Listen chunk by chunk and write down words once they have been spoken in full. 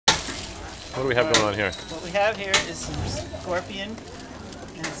What do we have going on here? What we have here is some scorpion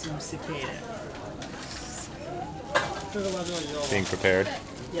and some cicada. Being prepared.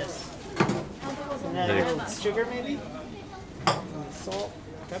 Yes. And then a little sugar maybe? Salt,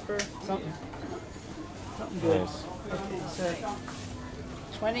 pepper, something. Something good. Nice. Okay, so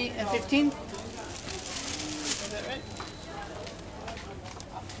 20 and 15? Is that right?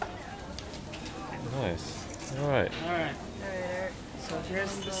 Nice. Alright. Alright. So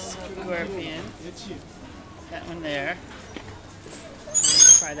here's the scorpion. That one there.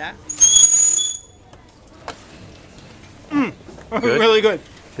 Try that. Mmm! Good? Really good.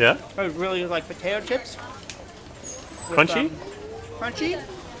 Yeah? I really like potato chips. With, Crunchy? Crunchy.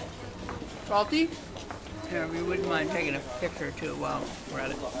 Salty. Yeah, we wouldn't mind taking a picture or two while we're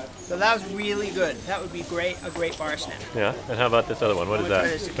at it. So that was really good. That would be great, a great bar snack. Yeah? And how about this other one? What is Try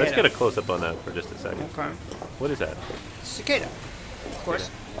that? the cicada. Let's get a close-up on that for just a second. Okay. What is that? Cicada, of course.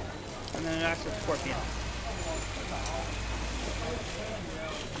 And then that's a scorpion.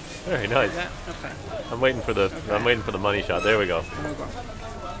 Very nice. Is that? Okay. I'm waiting for the money shot. There we go. There we go.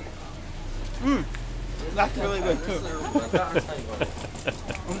 Mmm. That's really good too.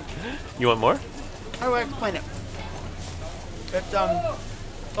 You want more? How do I explain it? It's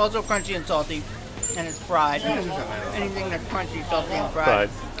also crunchy and salty, and it's fried. Anything that's crunchy, salty, and fried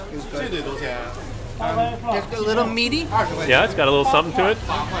is good. Just a little meaty. Yeah, it's got a little something to it.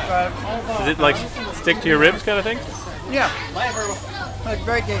 Does it like stick to your ribs kind of thing? Yeah. It's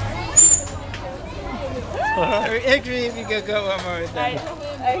very tasty. Actually, if you could go one more thing.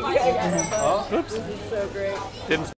 I got it. Oops. This is so great. Didn't